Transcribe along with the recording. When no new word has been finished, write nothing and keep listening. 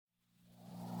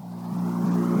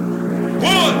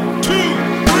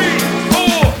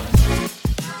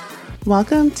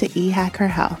Welcome to eHacker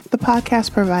Health, the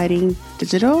podcast providing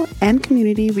digital and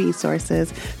community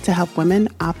resources to help women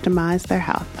optimize their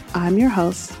health. I'm your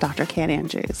host, Dr. Kat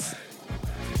Andrews.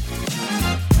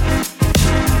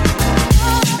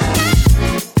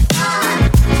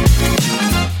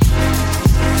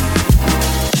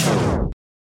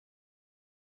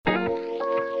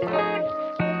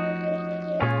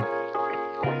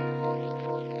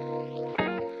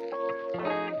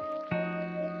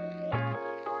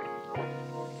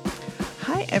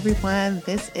 Everyone,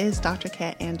 this is Dr.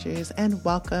 Kat Andrews, and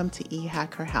welcome to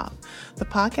eHacker Health, the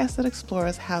podcast that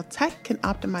explores how tech can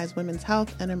optimize women's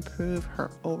health and improve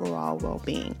her overall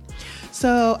well-being.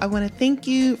 So I want to thank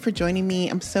you for joining me.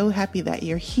 I'm so happy that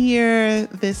you're here.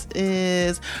 This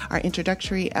is our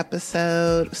introductory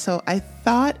episode, so I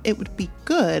thought it would be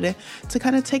good to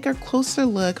kind of take a closer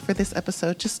look for this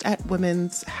episode just at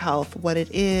women's health, what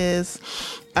it is,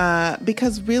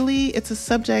 because really it's a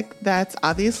subject that's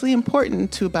obviously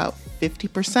important to about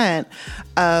 50%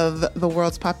 of the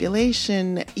world's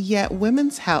population, yet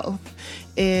women's health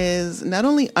is not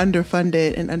only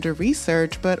underfunded and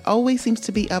under-researched, but always seems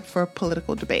to be up for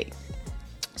political debate.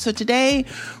 So today,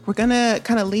 we're going to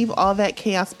kind of leave all that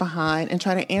chaos behind and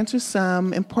try to answer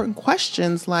some important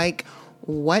questions like,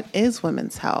 what is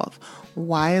women's health?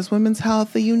 Why is women's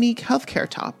health a unique healthcare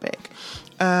topic?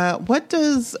 What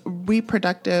does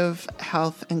reproductive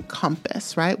health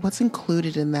encompass, right? What's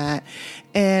included in that?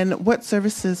 And what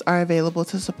services are available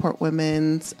to support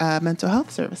women's mental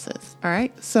health services? All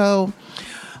right, so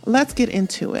let's get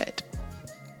into it.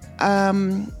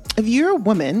 If you're a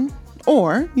woman,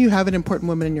 or you have an important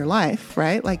woman in your life,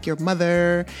 right? Like your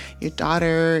mother, your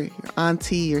daughter, your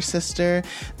auntie, your sister,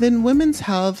 then women's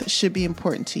health should be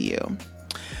important to you.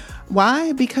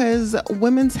 Why? Because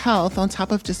women's health, on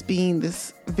top of just being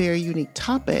this very unique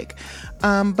topic,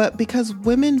 but because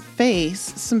women face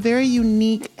some very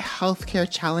unique healthcare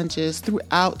challenges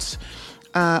throughout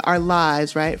our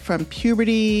lives, right? From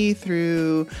puberty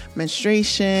through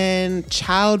menstruation,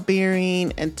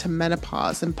 childbearing, and to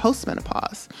menopause and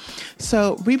postmenopause.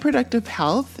 So reproductive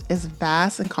health is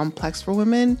vast and complex for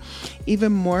women,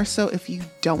 even more so if you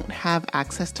don't have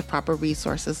access to proper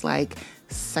resources like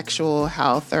sexual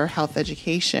health or health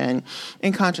education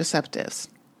and contraceptives.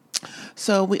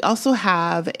 So we also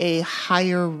have a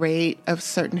higher rate of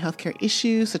certain healthcare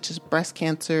issues such as breast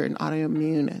cancer and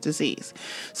autoimmune disease.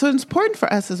 So it's important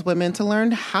for us as women to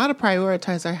learn how to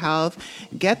prioritize our health,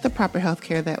 get the proper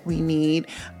healthcare that we need.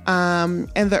 And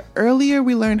the earlier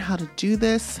we learn how to do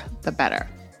this, the better.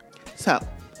 So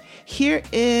here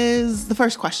is the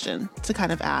first question to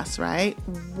kind of ask, right?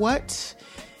 What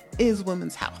is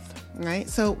women's health? Right?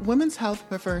 So women's health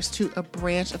refers to a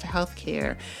branch of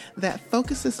healthcare that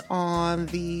focuses on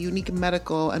the unique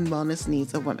medical and wellness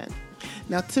needs of women.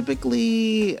 Now,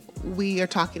 typically, we are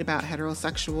talking about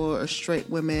heterosexual or straight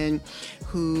women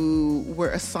who you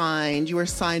were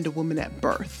assigned a woman at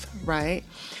birth, right?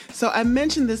 So I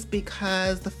mention this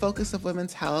because the focus of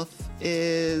women's health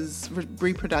is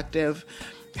reproductive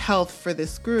health for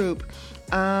this group.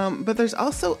 But there's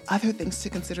also other things to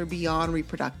consider beyond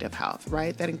reproductive health,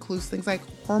 right? That includes things like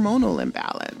hormonal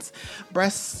imbalance,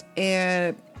 breast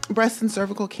and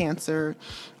cervical cancer,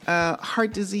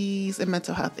 heart disease, and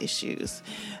mental health issues.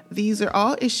 These are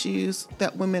all issues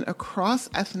that women across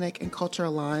ethnic and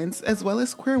cultural lines, as well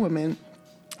as queer women,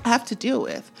 have to deal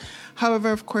with.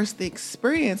 However, of course, the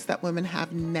experience that women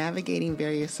have navigating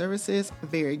various services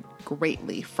vary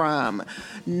greatly, from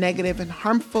negative and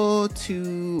harmful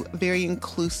to very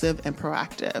inclusive and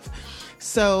proactive.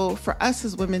 So for us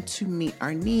as women to meet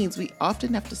our needs, we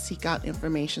often have to seek out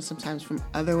information sometimes from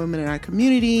other women in our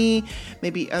community,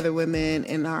 maybe other women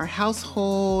in our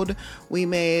household. We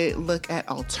may look at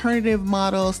alternative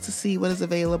models to see what is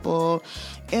available.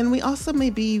 And we also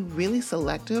may be really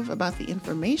selective about the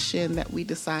information that we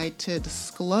decide to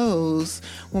disclose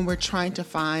when we're trying to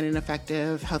find an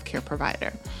effective healthcare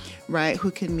provider, right, who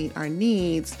can meet our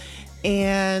needs.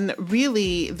 And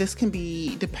really, this can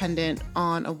be dependent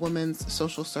on a woman's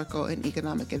social circle and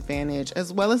economic advantage,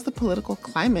 as well as the political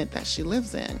climate that she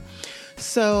lives in.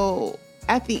 So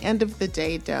at the end of the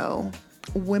day, though,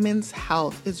 women's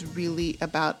health is really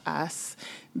about us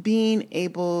being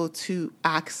able to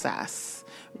access,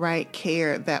 right,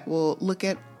 care that will look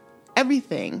at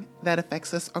everything that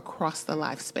affects us across the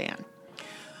lifespan.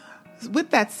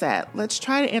 With that said, let's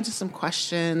try to answer some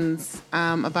questions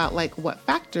about like what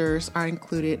factors are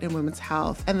included in women's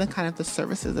health and the kind of the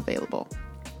services available.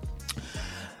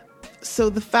 So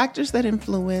the factors that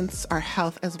influence our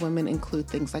health as women include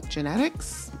things like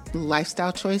genetics,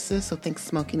 lifestyle choices, so think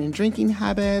smoking and drinking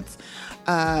habits,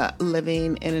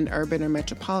 living in an urban or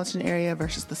metropolitan area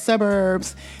versus the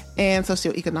suburbs, and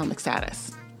socioeconomic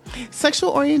status.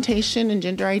 Sexual orientation and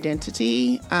gender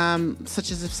identity,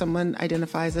 such as if someone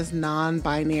identifies as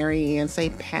non-binary and say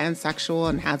pansexual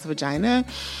and has a vagina,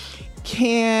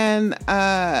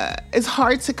 is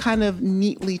hard to kind of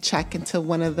neatly check into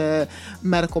one of the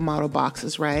medical model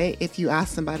boxes, right? If you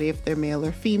ask somebody if they're male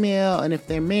or female, and if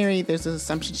they're married, there's an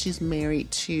assumption she's married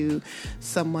to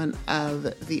someone of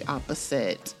the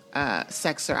opposite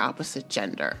sex or opposite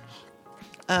gender.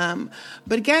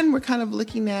 But again, we're kind of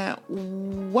looking at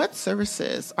what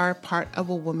services are part of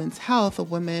a woman's health, a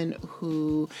woman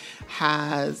who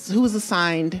was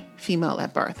assigned female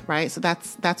at birth, right? So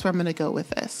that's where I'm going to go with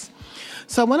this.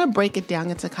 So I want to break it down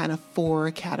into kind of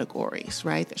 4 categories,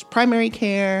 right? There's primary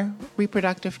care,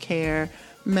 reproductive care,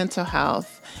 mental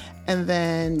health, and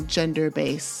then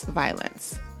gender-based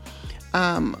violence.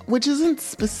 Which isn't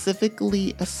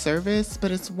specifically a service,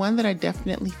 but it's one that I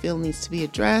definitely feel needs to be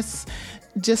addressed,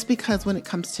 just because when it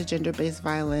comes to gender-based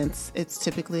violence, it's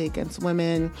typically against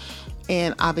women,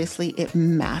 and obviously it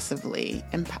massively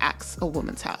impacts a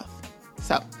woman's health.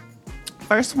 So,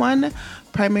 first one,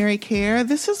 primary care.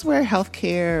 This is where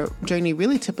healthcare journey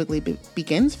really typically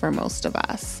begins for most of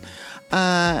us.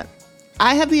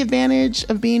 I have the advantage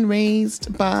of being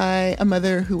raised by a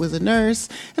mother who was a nurse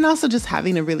and also just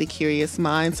having a really curious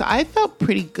mind. So I felt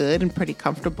pretty good and pretty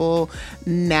comfortable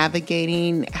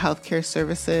navigating healthcare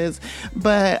services.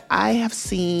 But I have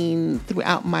seen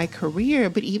throughout my career,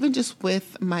 but even just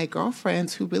with my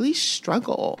girlfriends who really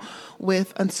struggle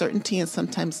with uncertainty and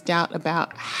sometimes doubt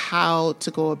about how to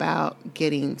go about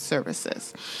getting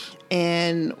services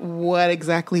and what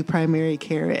exactly primary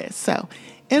care is. So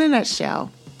in a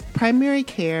nutshell, primary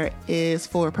care is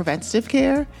for preventative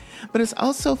care, but it's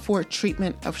also for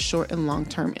treatment of short and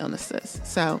long-term illnesses.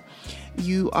 So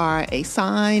you are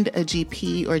assigned a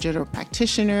GP or general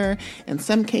practitioner. In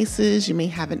some cases, you may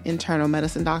have an internal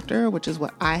medicine doctor, which is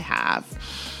what I have,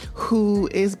 who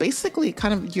is basically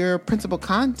kind of your principal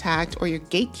contact or your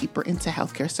gatekeeper into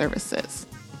healthcare services.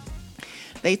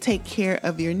 They take care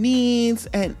of your needs,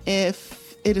 and if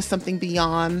it is something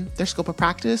beyond their scope of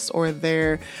practice or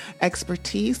their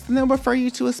expertise, then they'll refer you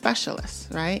to a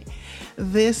specialist, right?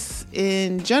 This,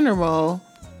 in general,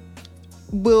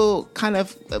 will kind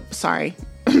of,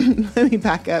 let me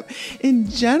back up. In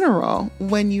general,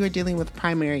 when you are dealing with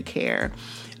primary care,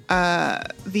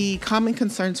 the common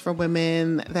concerns for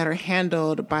women that are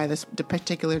handled by the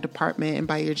particular department and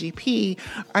by your GP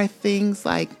are things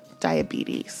like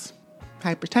diabetes,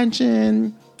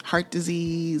 hypertension, heart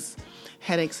disease,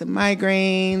 headaches and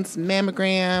migraines,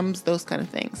 mammograms, those kind of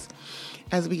things.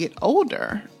 As we get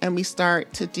older and we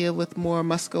start to deal with more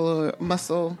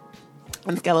muscle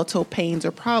and skeletal pains or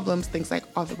problems, things like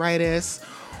arthritis,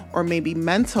 or maybe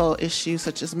mental issues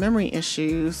such as memory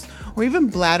issues, or even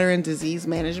bladder and disease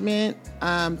management,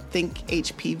 think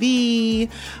HPV,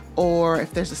 or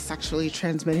if there's a sexually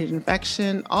transmitted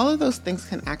infection, all of those things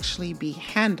can actually be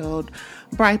handled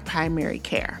by primary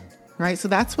care. Right? So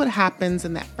that's what happens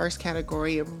in that first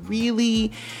category of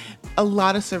really a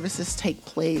lot of services take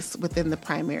place within the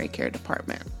primary care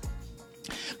department.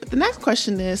 But the next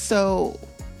question is, so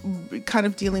kind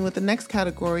of dealing with the next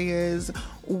category is,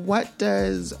 what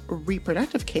does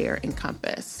reproductive care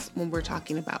encompass when we're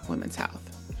talking about women's health?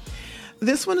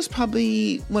 This one is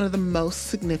probably one of the most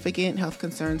significant health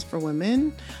concerns for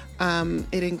women.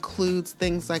 It includes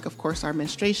things like, of course, our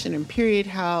menstruation and period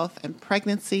health and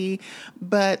pregnancy,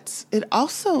 but it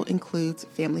also includes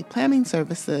family planning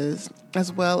services,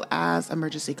 as well as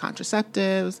emergency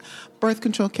contraceptives, birth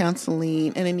control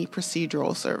counseling, and any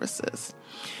procedural services.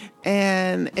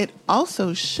 And it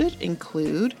also should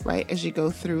include, right, as you go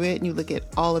through it and you look at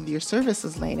all of your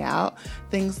services laid out,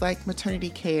 things like maternity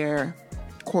care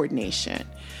coordination,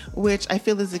 which I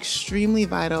feel is extremely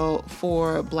vital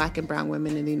for Black and brown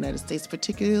women in the United States,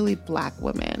 particularly Black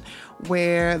women,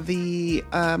 where the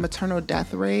maternal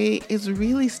death rate is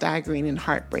really staggering and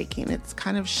heartbreaking. It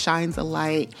kind of shines a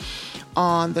light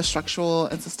on the structural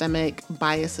and systemic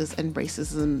biases and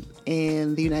racism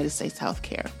in the United States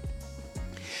healthcare.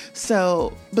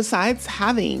 So besides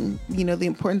having, the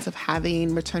importance of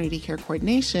having maternity care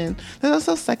coordination, there's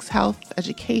also sex health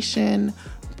education,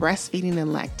 breastfeeding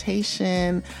and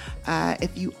lactation.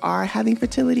 If you are having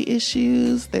fertility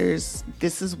issues, this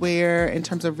is where, in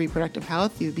terms of reproductive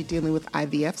health, you'd be dealing with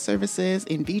IVF services,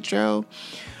 in vitro,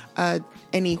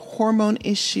 any hormone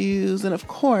issues, and of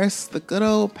course, the good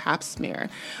old pap smear,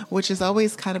 which is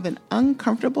always kind of an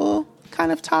uncomfortable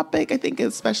kind of topic, I think,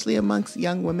 especially amongst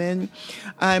young women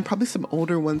and probably some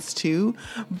older ones too.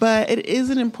 But it is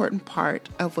an important part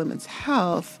of women's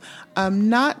health,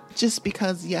 not just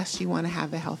because, yes, you want to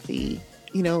have a healthy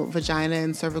vagina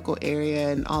and cervical area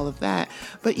and all of that.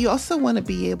 But you also want to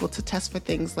be able to test for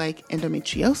things like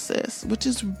endometriosis, which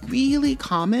is really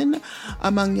common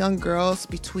among young girls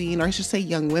or I should say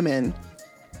young women,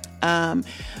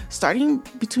 starting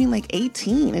between like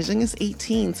 18, as young as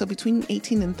 18. So between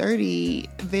 18 and 30,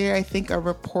 there I think are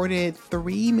reported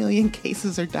 3 million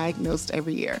cases are diagnosed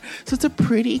every year. So it's a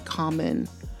pretty common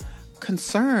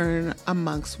concern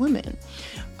amongst women,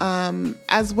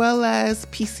 as well as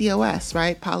PCOS,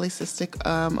 right? Polycystic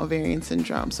ovarian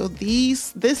syndrome. So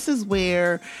this is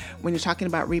where, when you're talking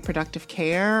about reproductive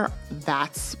care,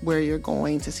 that's where you're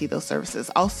going to see those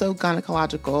services. Also,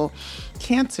 gynecological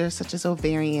cancers such as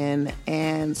ovarian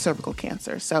and cervical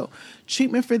cancer. So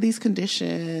treatment for these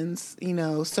conditions,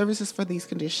 services for these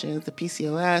conditions, the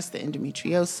PCOS, the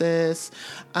endometriosis,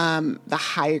 the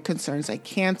higher concerns like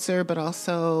cancer, but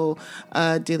also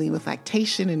dealing with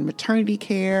lactation and maternity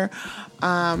care.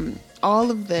 All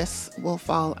of this will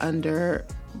fall under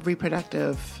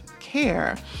reproductive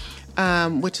care,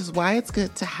 which is why it's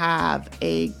good to have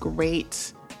a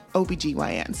great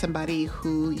OBGYN, somebody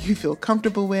who you feel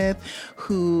comfortable with,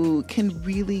 who can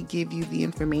really give you the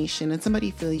information, and somebody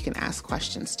you feel you can ask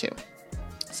questions to.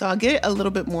 So I'll get a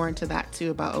little bit more into that too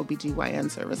about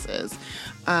OBGYN services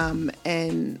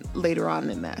and later on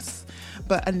in this.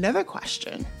 But another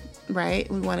question,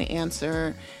 right, we want to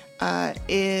answer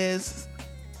is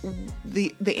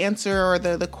the answer or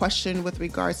the question with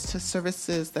regards to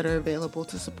services that are available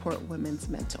to support women's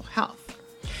mental health.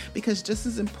 Because just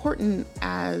as important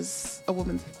as a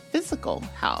woman's physical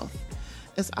health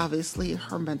is obviously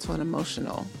her mental and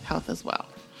emotional health as well.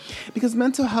 Because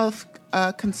mental health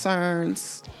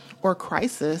concerns or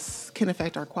crisis can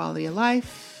affect our quality of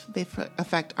life. They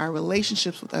affect our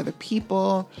relationships with other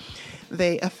people.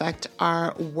 They affect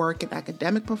our work and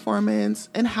academic performance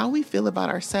and how we feel about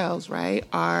ourselves, right?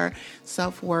 Our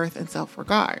self-worth and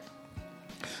self-regard.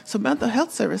 So mental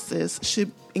health services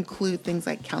should include things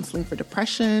like counseling for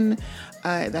depression.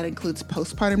 That includes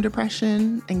postpartum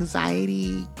depression,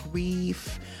 anxiety,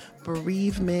 grief,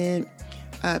 bereavement,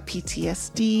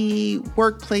 PTSD,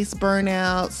 workplace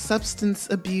burnout, substance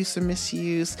abuse or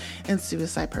misuse, and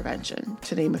suicide prevention,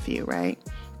 to name a few, right?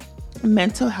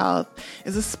 Mental health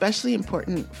is especially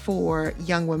important for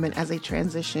young women as they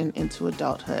transition into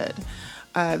adulthood.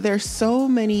 There's so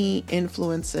many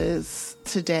influences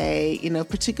today,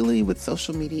 particularly with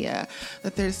social media,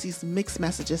 that there's these mixed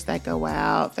messages that go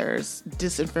out. There's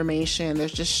disinformation,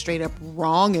 there's just straight up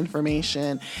wrong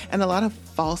information, and a lot of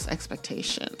false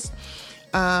expectations.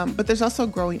 But there's also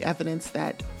growing evidence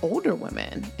that older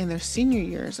women in their senior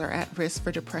years are at risk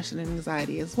for depression and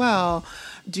anxiety as well,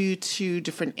 due to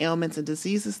different ailments and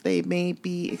diseases they may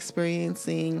be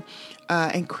experiencing,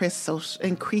 increased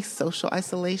social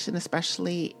isolation,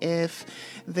 especially if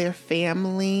their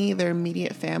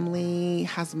immediate family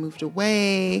has moved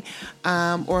away,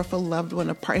 or if a loved one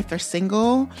if they're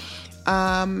single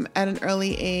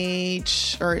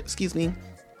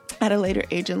at a later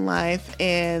age in life,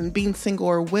 and being single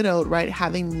or widowed, right?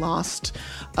 Having lost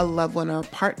a loved one or a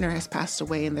partner has passed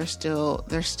away and they're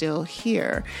still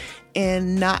here,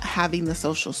 and not having the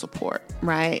social support,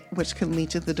 right? Which can lead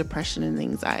to the depression and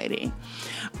anxiety.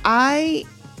 I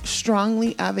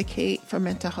strongly advocate for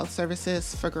mental health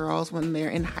services for girls when they're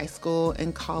in high school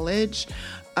and college,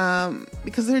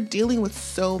 because they're dealing with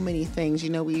so many things.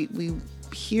 We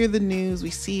hear the news, we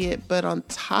see it, but on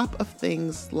top of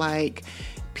things like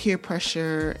peer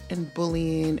pressure and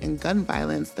bullying and gun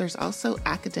violence, there's also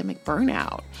academic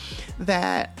burnout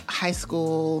that high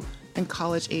school and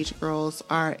college age girls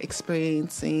are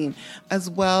experiencing, as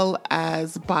well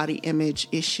as body image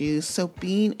issues. So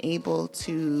being able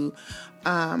to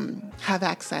have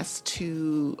access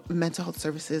to mental health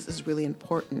services is really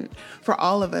important for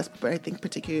all of us, but I think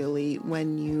particularly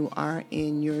when you are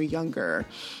in your younger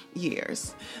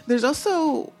years. There's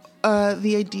also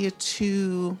the idea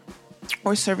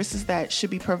or services that should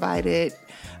be provided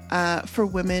for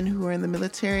women who are in the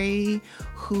military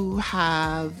who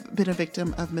have been a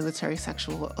victim of military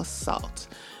sexual assault,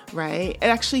 right?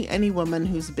 And actually any woman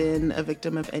who's been a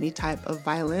victim of any type of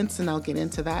violence, and I'll get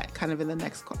into that kind of in the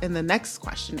next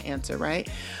question answer, right?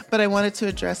 But I wanted to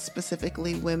address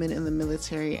specifically women in the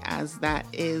military, as that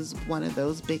is one of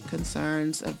those big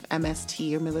concerns of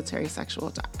MST, or military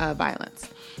sexual violence,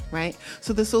 right?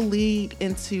 So this will lead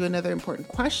into another important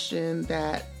question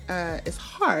that is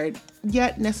hard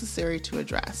yet necessary to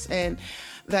address. And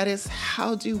that is,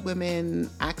 how do women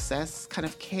access kind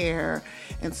of care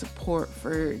and support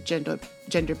for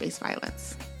gender-based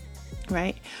violence,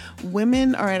 right?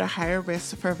 Women are at a higher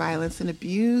risk for violence and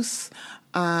abuse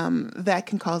that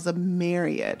can cause a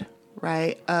myriad,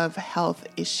 right, of health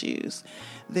issues.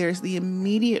 There's the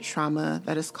immediate trauma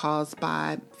that is caused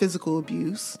by physical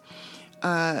abuse.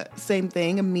 Same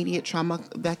thing, immediate trauma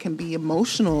that can be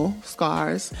emotional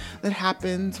scars that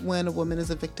happens when a woman is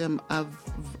a victim of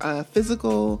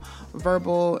physical,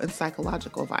 verbal, and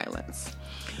psychological violence.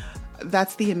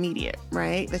 That's the immediate,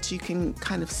 right? That you can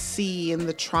kind of see in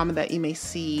the trauma that you may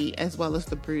see, as well as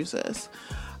the bruises.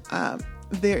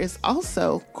 There is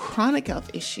also chronic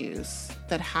health issues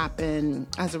that happen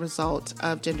as a result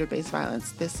of gender-based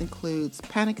violence. This includes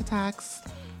panic attacks,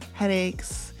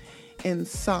 headaches,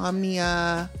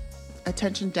 insomnia,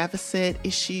 attention deficit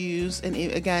issues, and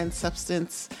again,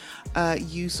 substance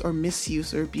use or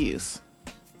misuse or abuse.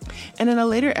 And in a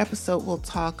later episode, we'll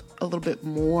talk a little bit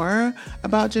more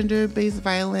about gender-based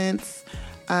violence.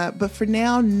 But for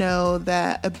now, know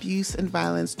that abuse and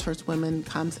violence towards women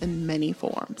comes in many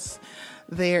forms.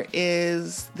 There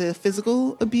is the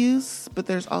physical abuse, but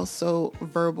there's also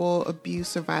verbal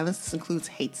abuse or violence. This includes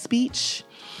hate speech.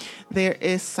 There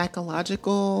is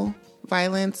psychological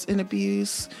violence and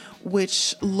abuse,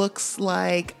 which looks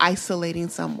like isolating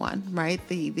someone, right?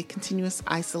 The continuous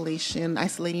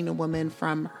isolating a woman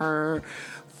from her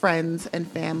friends and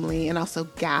family, and also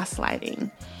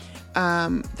gaslighting.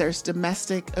 There's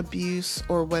domestic abuse,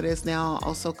 or what is now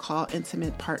also called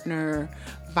intimate partner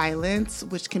violence,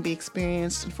 which can be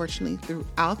experienced, unfortunately,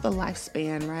 throughout the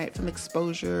lifespan, right? From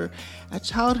exposure at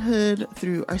childhood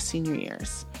through our senior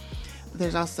years.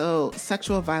 There's also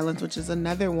sexual violence, which is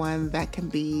another one that can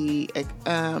be,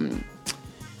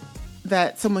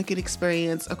 that someone could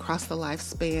experience across the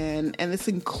lifespan. And this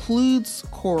includes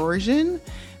coercion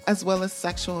as well as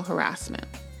sexual harassment.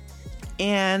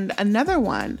 And another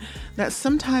one that's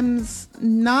sometimes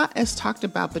not as talked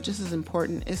about, but just as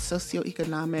important, is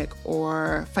socioeconomic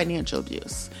or financial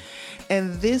abuse.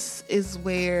 And this is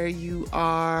where you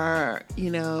are,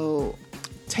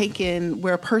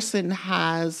 where a person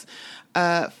has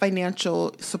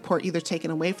financial support either taken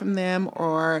away from them,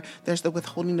 or there's the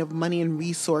withholding of money and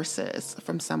resources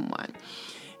from someone.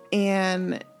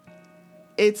 And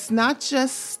it's not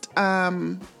just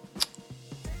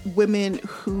women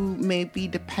who may be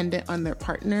dependent on their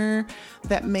partner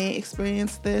that may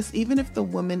experience this, even if the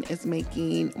woman is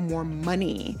making more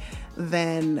money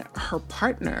than her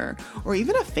partner or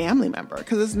even a family member,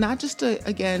 because it's not just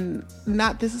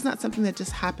this is not something that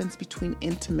just happens between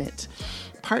intimate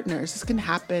partners. This can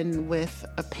happen with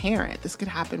a parent. This could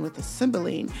happen with a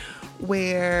sibling,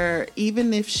 where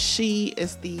even if she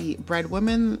is the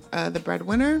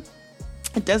breadwinner,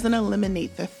 it doesn't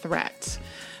eliminate the threat.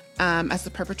 As the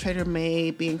perpetrator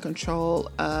may be in control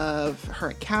of her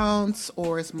accounts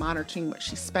or is monitoring what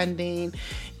she's spending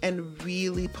and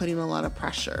really putting a lot of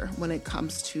pressure when it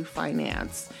comes to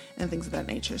finance and things of that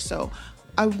nature. So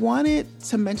I wanted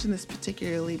to mention this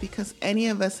particularly because any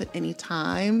of us at any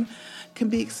time can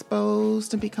be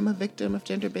exposed and become a victim of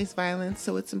gender-based violence.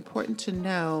 So it's important to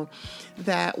know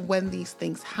that when these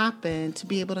things happen, to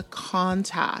be able to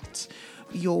contact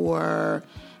your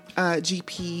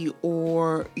GP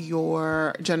or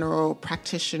your general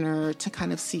practitioner to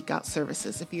kind of seek out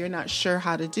services. If you're not sure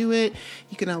how to do it,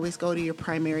 you can always go to your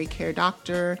primary care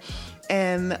doctor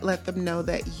and let them know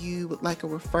that you would like a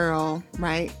referral,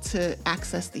 right, to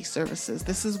access these services.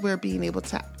 This is where being able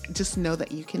to just know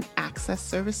that you can access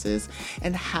services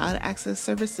and how to access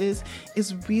services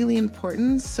is really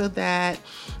important, so that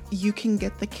you can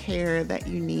get the care that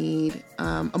you need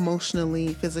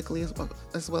emotionally, physically,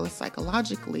 as well as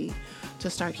psychologically to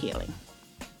start healing.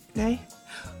 Okay?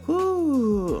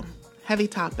 Ooh, heavy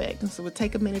topic. So we'll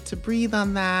take a minute to breathe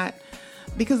on that,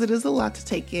 because it is a lot to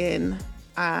take in.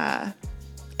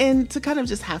 And to kind of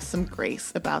just have some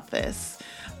grace about this,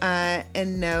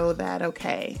 and know that,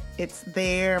 okay, it's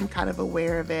there, I'm kind of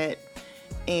aware of it,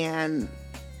 and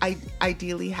I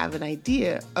ideally have an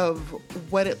idea of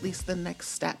what at least the next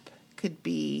step could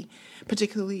be,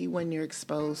 particularly when you're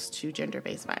exposed to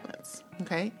gender-based violence,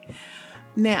 okay?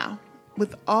 Now,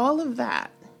 with all of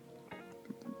that,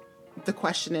 the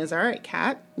question is, all right,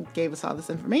 Kat, you gave us all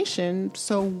this information,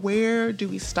 so where do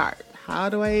we start? How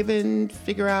do I even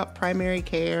figure out primary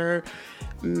care?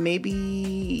 Maybe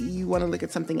you want to look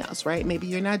at something else, right? Maybe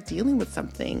you're not dealing with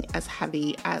something as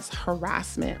heavy as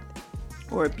harassment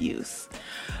or abuse.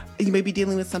 You may be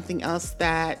dealing with something else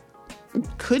that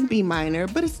could be minor,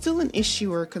 but it's still an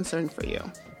issue or a concern for you.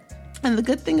 And the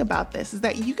good thing about this is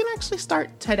that you can actually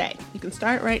start today. You can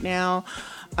start right now,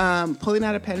 pulling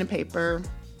out a pen and paper.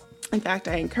 In fact,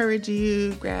 I encourage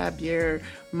you, grab your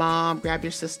mom, grab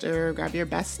your sister, grab your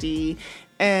bestie.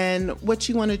 And what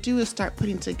you want to do is start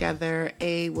putting together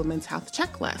a women's health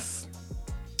checklist.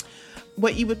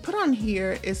 What you would put on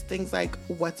here is things like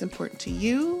what's important to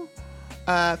you,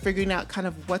 figuring out kind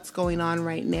of what's going on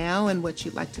right now and what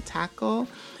you'd like to tackle.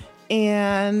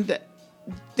 And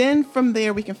then from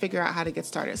there, we can figure out how to get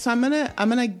started. So I'm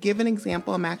gonna give an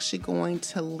example. I'm actually going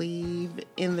to leave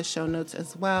in the show notes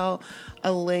as well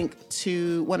a link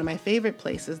to one of my favorite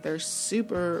places. They're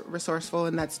super resourceful,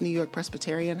 and that's New York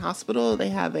Presbyterian Hospital. They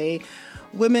have a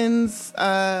women's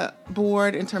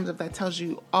board in terms of that tells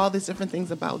you all these different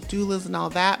things about doulas and all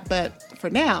that. But for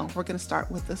now, we're going to start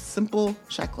with a simple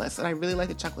checklist. And I really like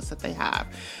the checklist that they have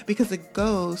because it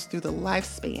goes through the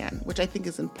lifespan, which I think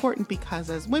is important because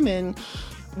as women,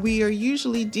 we are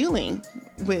usually dealing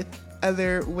with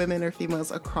other women or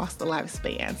females across the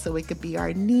lifespan. So it could be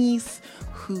our niece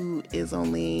who is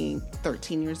only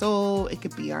 13 years old. It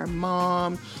could be our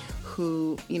mom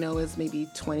who, is maybe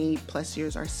 20 plus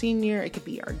years our senior. It could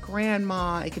be our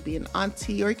grandma. It could be an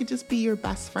auntie, or it could just be your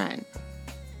best friend.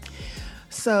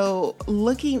 So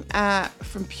looking at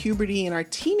from puberty in our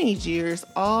teenage years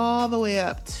all the way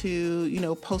up to,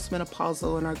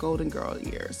 postmenopausal in our golden girl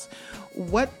years,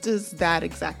 what does that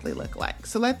exactly look like?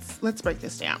 So let's break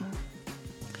this down.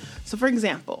 So for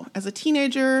example, as a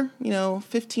teenager,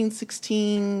 15,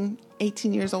 16,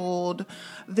 18 years old,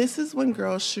 this is when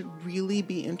girls should really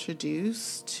be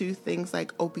introduced to things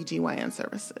like OBGYN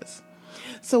services.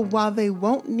 So while they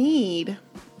won't need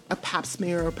a pap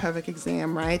smear or a pelvic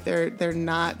exam, right? They're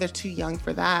too young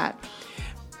for that.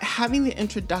 Having the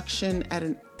introduction at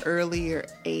an earlier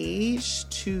age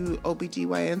to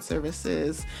OBGYN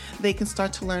services, they can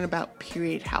start to learn about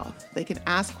period health. They can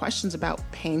ask questions about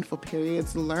painful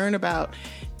periods, learn about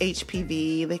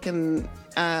HPV. They can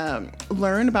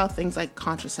learn about things like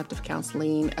contraceptive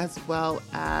counseling as well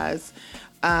as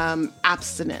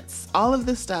abstinence. All of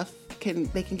this stuff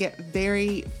they can get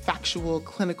very factual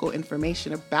clinical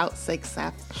information about safe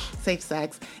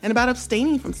sex and about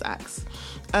abstaining from sex.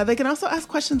 They can also ask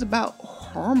questions about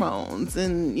hormones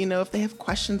and, if they have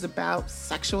questions about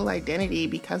sexual identity,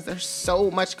 because there's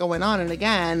so much going on. And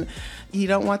again, you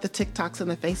don't want the TikToks and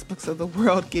the Facebooks of the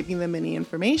world giving them any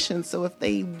information. So if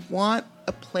they want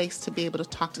a place to be able to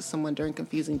talk to someone during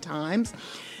confusing times,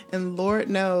 and Lord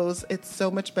knows it's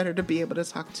so much better to be able to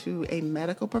talk to a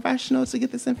medical professional to get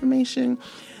this information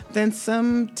than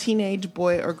some teenage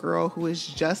boy or girl who is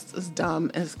just as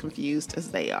dumb and as confused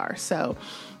as they are. So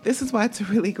this is why it's a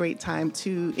really great time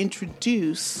to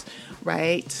introduce,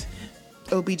 right,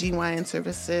 OBGYN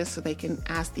services so they can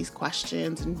ask these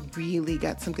questions and really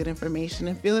get some good information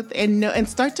and feel it and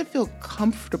start to feel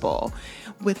comfortable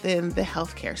within the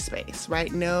healthcare space,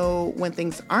 right? Know when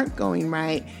things aren't going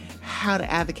right, how to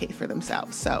advocate for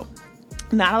themselves. So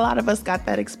not a lot of us got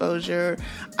that exposure.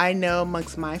 I know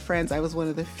amongst my friends, I was one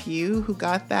of the few who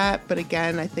got that. But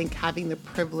again, I think having the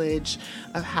privilege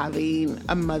of having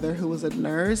a mother who was a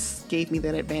nurse gave me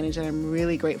that advantage, and I'm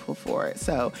really grateful for it.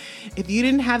 So if you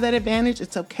didn't have that advantage,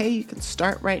 it's okay. You can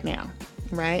start right now,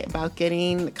 right? About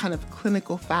getting kind of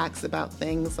clinical facts about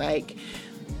things like,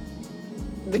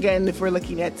 again, if we're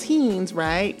looking at teens,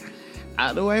 right?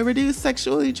 How do I reduce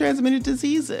sexually transmitted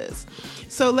diseases?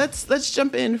 So let's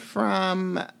jump in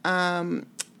from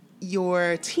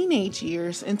your teenage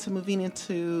years into moving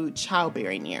into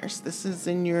childbearing years. This is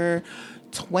in your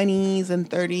 20s and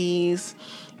 30s.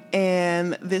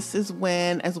 And this is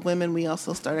when, as women, we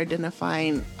also start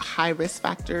identifying high risk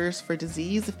factors for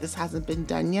disease if this hasn't been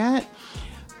done yet.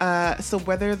 So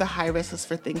whether the high risk is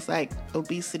for things like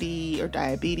obesity or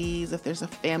diabetes, if there's a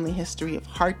family history of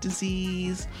heart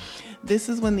disease, this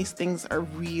is when these things are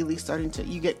really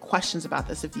you get questions about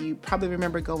this. If you probably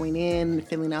remember going in and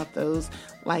filling out those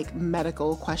like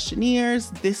medical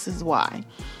questionnaires, this is why,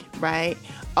 right?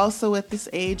 Also at this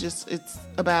age, it's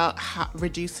about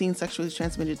reducing sexually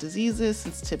transmitted diseases,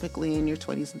 since typically in your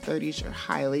 20s and 30s, you're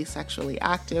highly sexually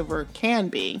active or can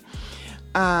be.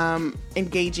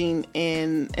 Engaging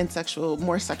in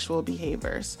more sexual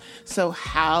behaviors. So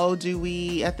how do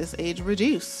we at this age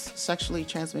reduce sexually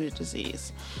transmitted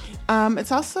disease?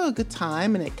 It's also a good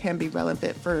time, and it can be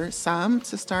relevant for some,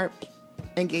 to start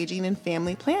engaging in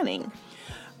family planning.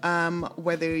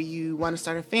 Whether you want to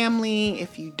start a family,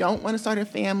 if you don't want to start a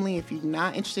family, if you're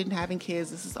not interested in having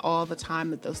kids, this is all the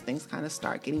time that those things kind of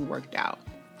start getting worked out.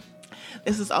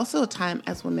 This is also a time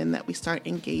as women that we start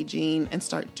engaging and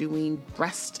start doing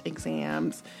breast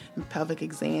exams and pelvic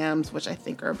exams, which I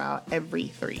think are about every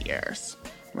 3 years.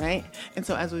 right? And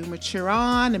so as we mature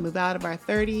on and move out of our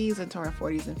 30s into our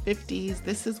 40s and 50s,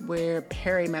 this is where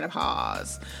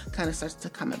perimenopause kind of starts to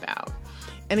come about.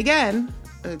 And again,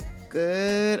 a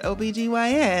good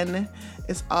OBGYN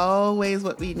is always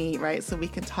what we need, right? So we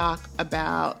can talk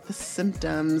about the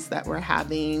symptoms that we're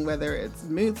having, whether it's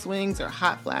mood swings or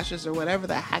hot flashes or whatever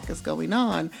the heck is going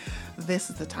on. This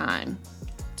is the time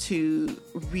to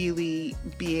really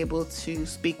be able to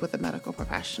speak with a medical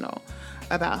professional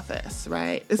about this,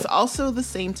 right? It's also the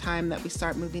same time that we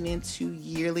start moving into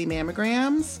yearly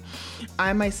mammograms.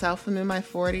 I myself am in my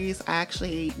 40s. I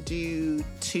actually do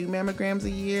 2 mammograms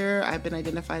a year. I've been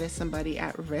identified as somebody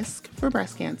at risk for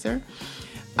breast cancer.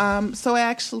 So I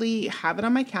actually have it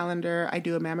on my calendar. I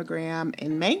do a mammogram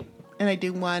in May and I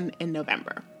do one in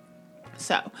November.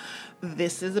 So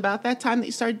this is about that time that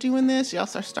you start doing this. You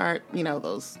also start,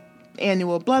 those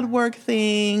annual blood work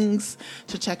things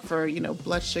to check for,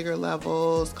 blood sugar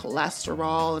levels,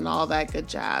 cholesterol, and all that good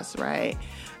jazz, right?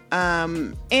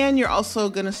 And you're also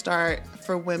going to start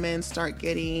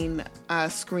getting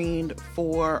screened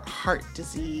for heart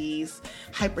disease,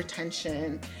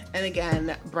 hypertension, and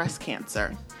again, breast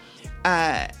cancer.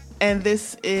 And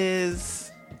this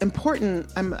is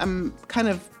important. I'm kind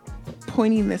of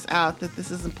pointing this out, that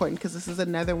this is important because this is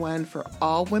another one for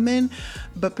all women,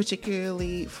 but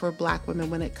particularly for Black women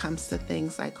when it comes to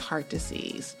things like heart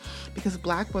disease, because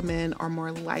Black women are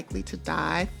more likely to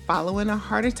die following a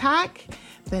heart attack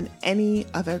than any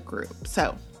other group.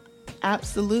 So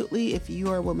absolutely, if you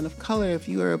are a woman of color, if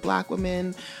you are a Black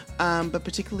woman, but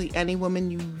particularly any woman,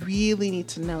 you really need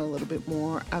to know a little bit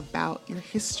more about your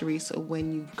history. So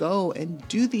when you go and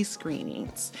do these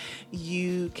screenings,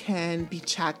 you can be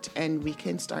checked and we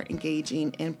can start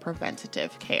engaging in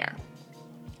preventative care.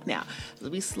 Now, as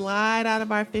we slide out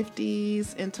of our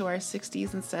 50s into our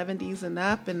 60s and 70s and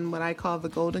up, and what I call the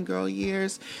golden girl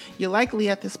years, you're likely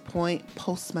at this point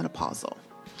postmenopausal.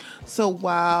 So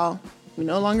while we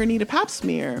no longer need a pap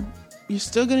smear, you're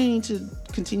still going to need to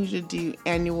continue to do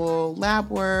annual lab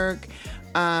work,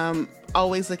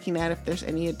 always looking at if there's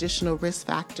any additional risk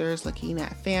factors, looking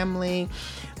at family.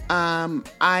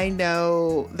 I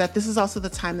know that this is also the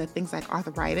time that things like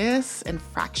arthritis and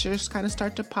fractures kind of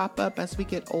start to pop up as we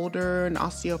get older, and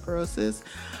osteoporosis.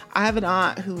 I have an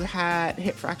aunt who had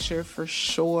hip fracture for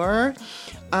sure,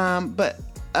 but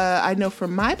I know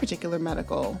from my particular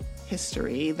medical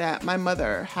history that my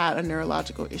mother had a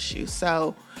neurological issue.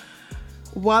 So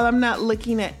while I'm not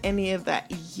looking at any of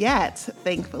that yet,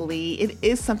 thankfully, it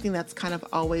is something that's kind of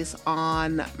always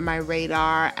on my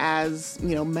radar as,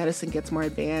 medicine gets more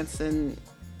advanced and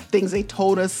things they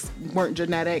told us weren't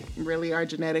genetic really are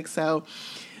genetic. So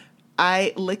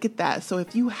I look at that. So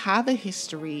if you have a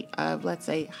history of, let's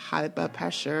say, high blood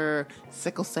pressure,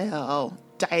 sickle cell,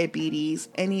 diabetes,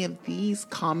 any of these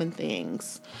common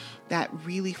things that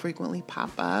really frequently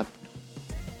pop up,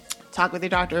 talk with your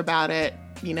doctor about it.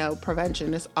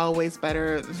 Prevention is always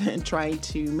better than trying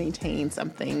to maintain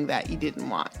something that you didn't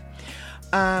want.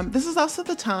 This is also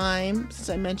the time, since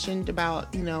I mentioned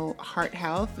about, heart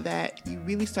health, that you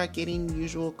really start getting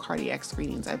usual cardiac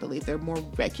screenings. I believe they're more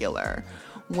regular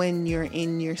when you're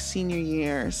in your senior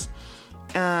years.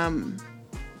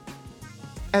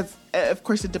 Of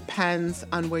course, it depends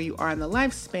on where you are in the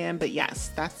lifespan, but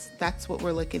yes, that's what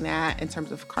we're looking at in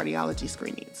terms of cardiology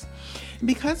screenings.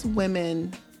 Because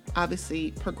women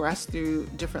obviously progress through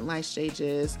different life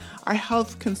stages, our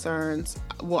health concerns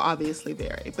will obviously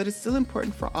vary, but it's still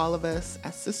important for all of us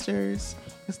as sisters,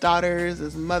 as daughters,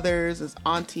 as mothers, as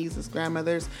aunties, as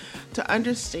grandmothers, to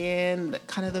understand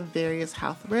kind of the various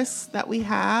health risks that we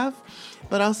have,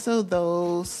 but also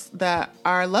those that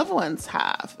our loved ones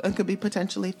have and could be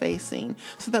potentially facing,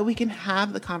 so that we can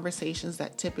have the conversations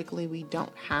that typically we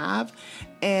don't have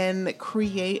and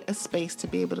create a space to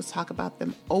be able to talk about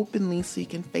them openly so you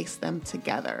can face them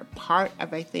together. Part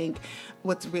of, I think,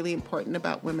 what's really important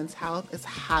about women's health is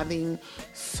having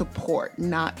support,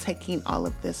 not taking all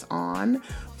of this on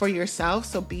for yourself.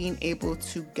 So being able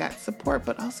to get support,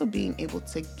 but also being able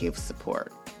to give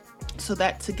support, so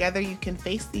that together you can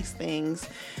face these things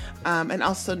and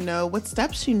also know what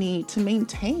steps you need to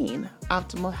maintain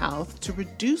optimal health to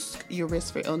reduce your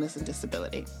risk for illness and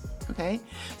disability. Okay,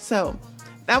 so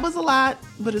that was a lot,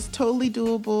 but it's totally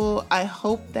doable. I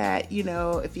hope that,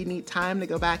 if you need time to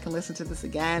go back and listen to this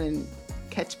again and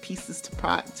catch pieces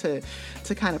to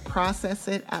kind of process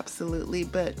it, absolutely.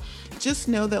 But just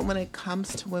know that when it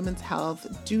comes to women's health,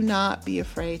 do not be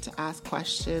afraid to ask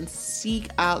questions. Seek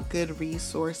out good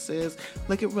resources.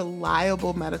 Look at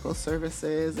reliable medical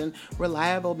services and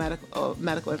reliable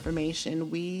medical information.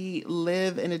 We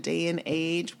live in a day and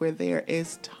age where there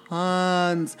is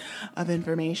tons of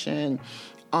information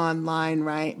online,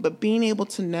 right? But being able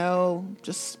to know,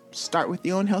 just start with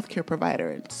your own healthcare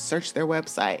provider and search their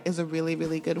website is a really,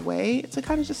 really good way to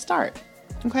kind of just start.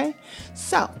 Okay.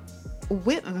 So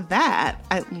with that,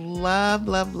 I'd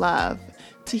love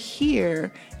to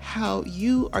hear how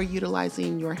you are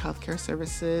utilizing your healthcare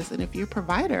services. And if your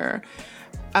provider,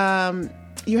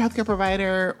 your healthcare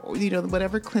provider, or,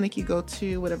 whatever clinic you go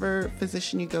to, whatever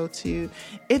physician you go to,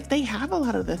 if they have a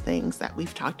lot of the things that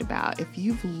we've talked about, if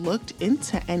you've looked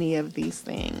into any of these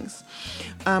things,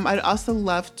 I'd also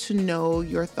love to know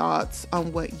your thoughts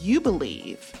on what you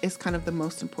believe is kind of the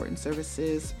most important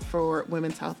services for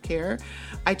women's healthcare.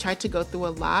 I tried to go through a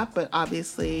lot, but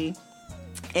obviously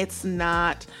it's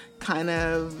not kind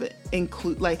of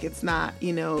it's not,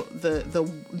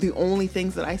 the only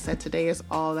things that I said today is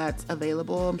all that's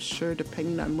available. I'm sure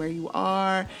depending on where you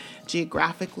are,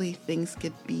 geographically, things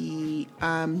could be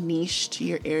niche to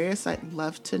your area. So I'd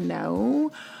love to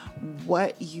know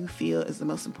what you feel is the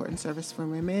most important service for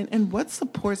women and what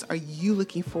supports are you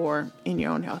looking for in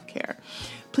your own healthcare.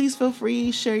 Please feel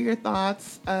free, share your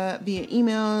thoughts via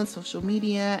email and social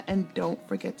media, and don't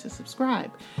forget to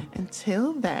subscribe.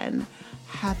 Until then,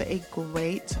 have a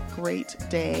great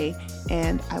day,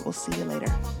 and I will see you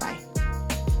later. Bye.